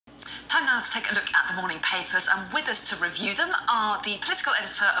Time now to take a look at the morning papers, and with us to review them are the political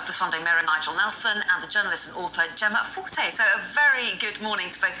editor of the Sunday Mirror, Nigel Nelson, and the journalist and author, Gemma Forte. So a very good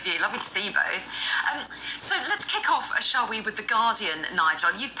morning to both of you. Lovely to see you both. So let's kick off, shall we, with The Guardian, Nigel.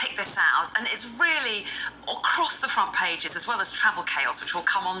 You've picked this out, and it's really across the front pages, as well as Travel Chaos, which we'll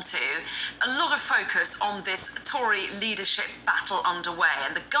come on to, a lot of focus on this Tory leadership battle underway.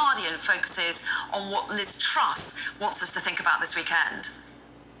 And The Guardian focuses on what Liz Truss wants us to think about this weekend.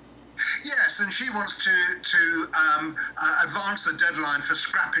 Yes, and she wants to advance the deadline for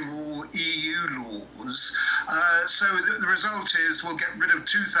scrapping all EU laws. So the result is we'll get rid of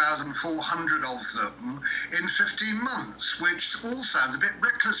 2,400 of them in 15 months, which all sounds a bit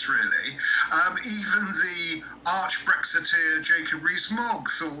reckless, really. Even the arch-Brexiteer Jacob Rees-Mogg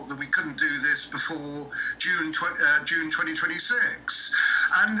thought that we couldn't do this before June 2026.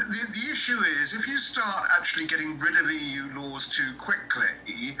 And the issue is, if you start actually getting rid of EU laws too quickly,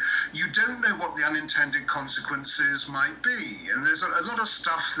 you don't know what the unintended consequences might be. And there's a lot of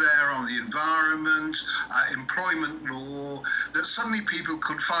stuff there on the environment, employment law, that suddenly people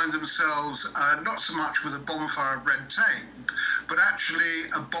could find themselves not so much with a bonfire of red tape, but actually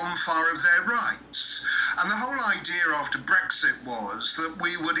a bonfire of their rights. And the whole idea after Brexit was that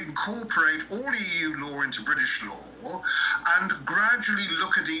we would incorporate all EU law into British law and gradually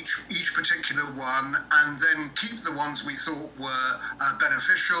look at each particular one and then keep the ones we thought were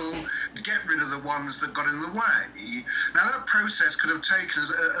beneficial, get rid of the ones that got in the way. Now, that process could have taken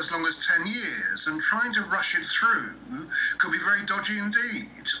as long as 10 years, and trying to rush it through could be very dodgy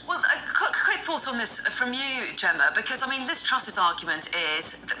indeed. Well, a quick thought on this from you, Gemma, because, I mean, Liz Truss's argument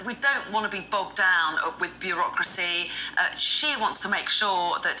is that we don't want to be bogged down with bureaucracy. She wants to make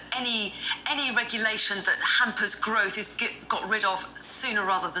sure that any regulation that hampers growth is got rid of sooner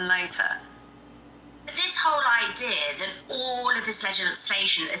rather than later. This whole idea that all of this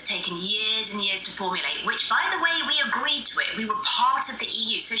legislation has taken years and years to formulate, which, by the way, we agreed to it. We were part of the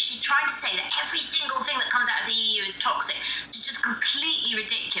EU. So she's trying to say that every single thing that comes out of the EU is toxic, which is just completely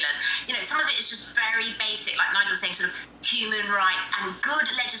ridiculous. You know, some of it is just very basic, like Nigel was saying, sort of human rights and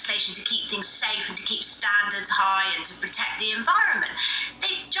good legislation to keep things safe and to keep standards high and to protect the environment.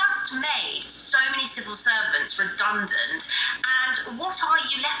 They've just made so many civil servants redundant. And what are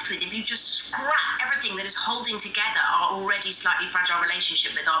you left with if you just scrap everything that is holding together our already slightly fragile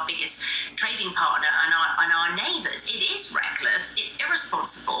relationship with our biggest trading partner and our neighbours? It is reckless, it's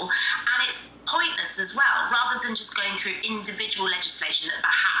irresponsible, and it's pointless as well, rather than just going through individual legislation that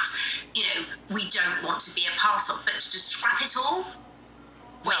perhaps, you know, we don't want to be a part of, but to just scrap it all?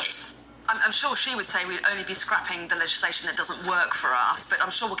 Weird. I'm sure she would say we'd only be scrapping the legislation that doesn't work for us, but I'm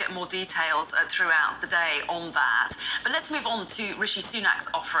sure we'll get more details throughout the day on that. But let's move on to Rishi Sunak's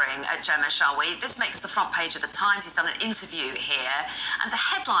offering, Gemma, shall we? This makes the front page of The Times. He's done an interview here, and the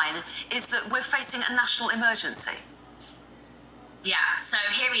headline is that we're facing a national emergency. Yeah, so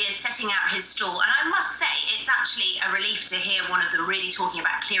here he is setting out his stall. And I must say, it's actually a relief to hear one of them really talking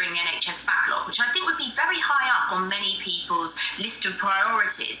about clearing the NHS backlog, which I think would be very high up on many people's list of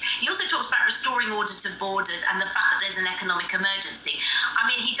priorities. He also talks about restoring order to borders and the fact that there's an economic emergency. I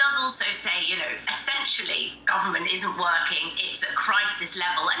mean, he does also say, you know, essentially government isn't working, it's at crisis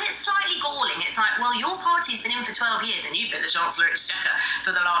level, and it's slightly galling. It's like, well, your party's been in for 12 years and you've been the Chancellor of Exchequer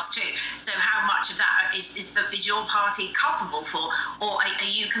for the last 2. So how much of that is your party culpable for? Or are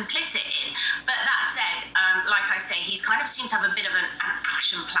you complicit in? But that said, like I say, he's kind of seems to have a bit of an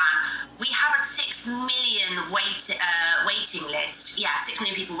action plan. We have a 6 million waiting list. Yeah, 6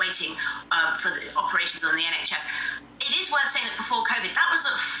 million people waiting for the operations on the NHS. It is worth saying that before COVID, that was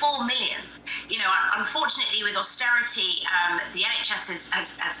at 4 million. You know, unfortunately, with austerity, the NHS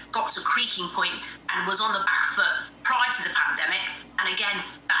has got to a creaking point and was on the back foot prior to the pandemic. And again,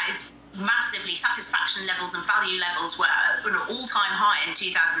 that is massively, satisfaction levels and value levels were at an all-time high in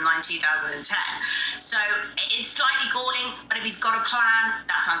 2009-2010. So it's slightly galling, but if he's got a plan,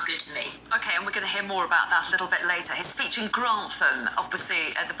 that sounds good to me. OK, and we're going to hear more about that a little bit later. His speech in Grantham,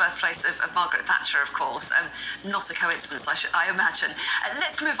 obviously the birthplace of Margaret Thatcher, of course. Not a coincidence, I imagine.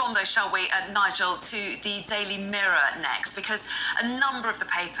 Let's move on, though, shall we, Nigel, to the Daily Mirror next, because a number of the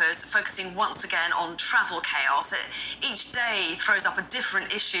papers focusing once again on travel chaos. Each day throws up a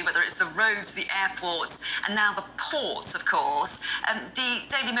different issue, whether it's the roads, the airports, and now the ports, of course. The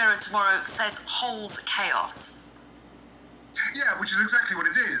Daily Mirror tomorrow says Holes chaos. Yeah, which is exactly what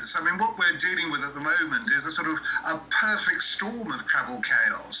it is. I mean, what we're dealing with at the moment is a sort of a perfect storm of travel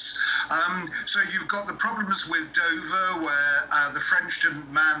chaos. So you've got the problems with Dover, where the French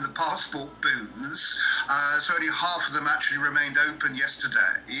didn't man the passport booths, so only half of them actually remained open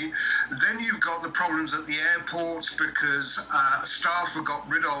yesterday. Then you've got the problems at the airports because staff were got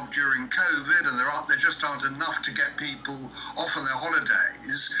rid of during COVID, and there just aren't enough to get people off on their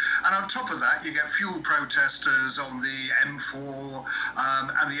holidays. And on top of that, you get fuel protesters on the M4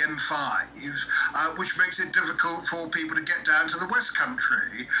 and the M5, which makes it difficult for people to get down to the West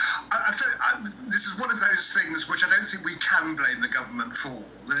Country. I think this is one of those things which I don't think we can blame the government for,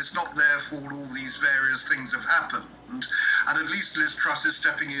 that it's not their fault all these various things have happened. And at least Liz Truss is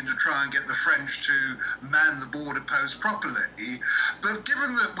stepping in to try and get the French to man the border post properly. But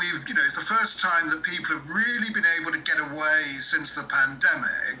given that it's the first time that people have really been able to get away since the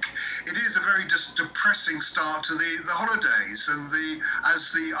pandemic, it is a very depressing start to the holidays. And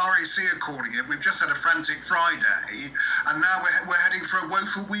as the RAC are calling it, we've just had a frantic Friday, and now we're heading for a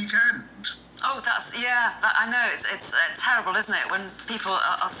woeful weekend. Oh, I know. It's terrible, isn't it, when people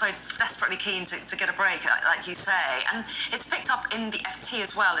are so desperately keen to get a break, like you say. And it's picked up in the FT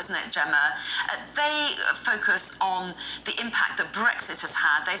as well, isn't it, Gemma? They focus on the impact that Brexit has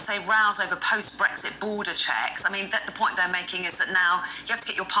had. They say rows over post-Brexit border checks. I mean, the point they're making is that now you have to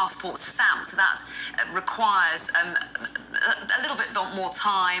get your passport stamped, so that requires a little bit more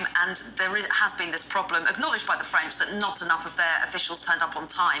time, and there has been this problem, acknowledged by the French, that not enough of their officials turned up on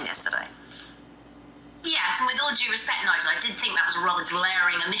time yesterday. Yes, and with all due respect, Nigel, I did think that was a rather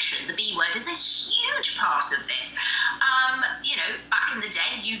glaring omission. The B word is a huge part of this. Back in the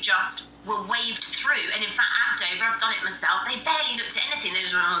day, you just were waved through. And in fact, at Dover, I've done it myself, they barely looked at anything. They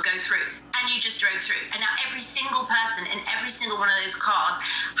just want to go through. And you just drove through. And now every single person in every single one of those cars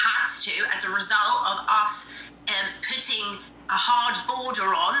has to, as a result of us putting a hard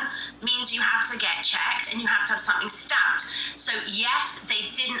border on, means you have to get checked and you have to have something stamped. So yes,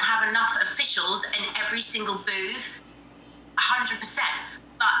 they didn't have enough officials in every single booth, 100%.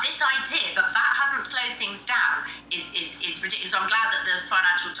 But this idea that hasn't slowed things down is ridiculous. I'm glad that the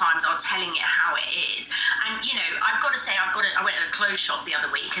Financial Times are telling it how it is. And I've got to say, I went to a clothes shop the other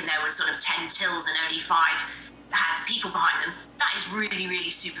week, and there was sort of 10 tills and only 5 had people behind them. That is really, really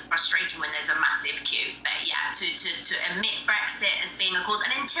super frustrating when there's a massive queue. But yeah, to admit Brexit as being a cause,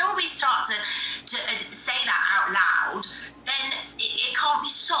 and until we start to say that out loud, then it can't be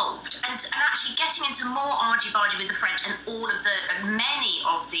solved. And actually getting into more argy-bargy with the French and all of many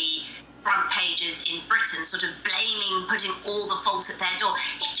of the front pages in Britain sort of putting all the fault at their door,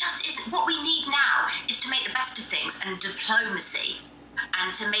 it just isn't. What we need now is to make the best of things and diplomacy,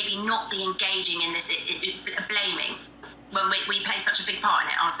 and to maybe not be engaging in this blaming when we play such a big part in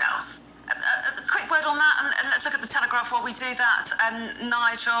it ourselves. A quick word on that, and let's look at the Telegraph while we do that.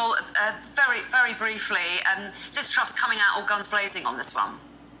 Nigel, very, very briefly, Liz Truss coming out all guns blazing on this one.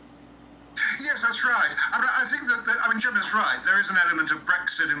 Yes, that's right. I think that Gemma's right. There is an element of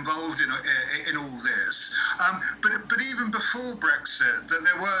Brexit involved in all this. But even before Brexit,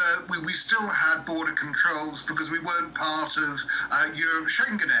 we still had border controls because we weren't part of Europe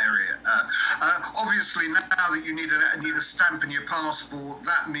Schengen area. Obviously, now that you need a stamp in your passport,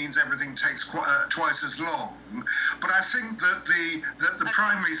 that means everything takes twice as long. But I think that the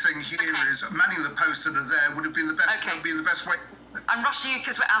primary thing here is manning the posts that are there would have been the best. Would be the best way. I'm rushing you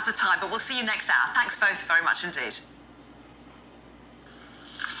because we're out of time, but we'll see you next hour. Thanks both very much indeed.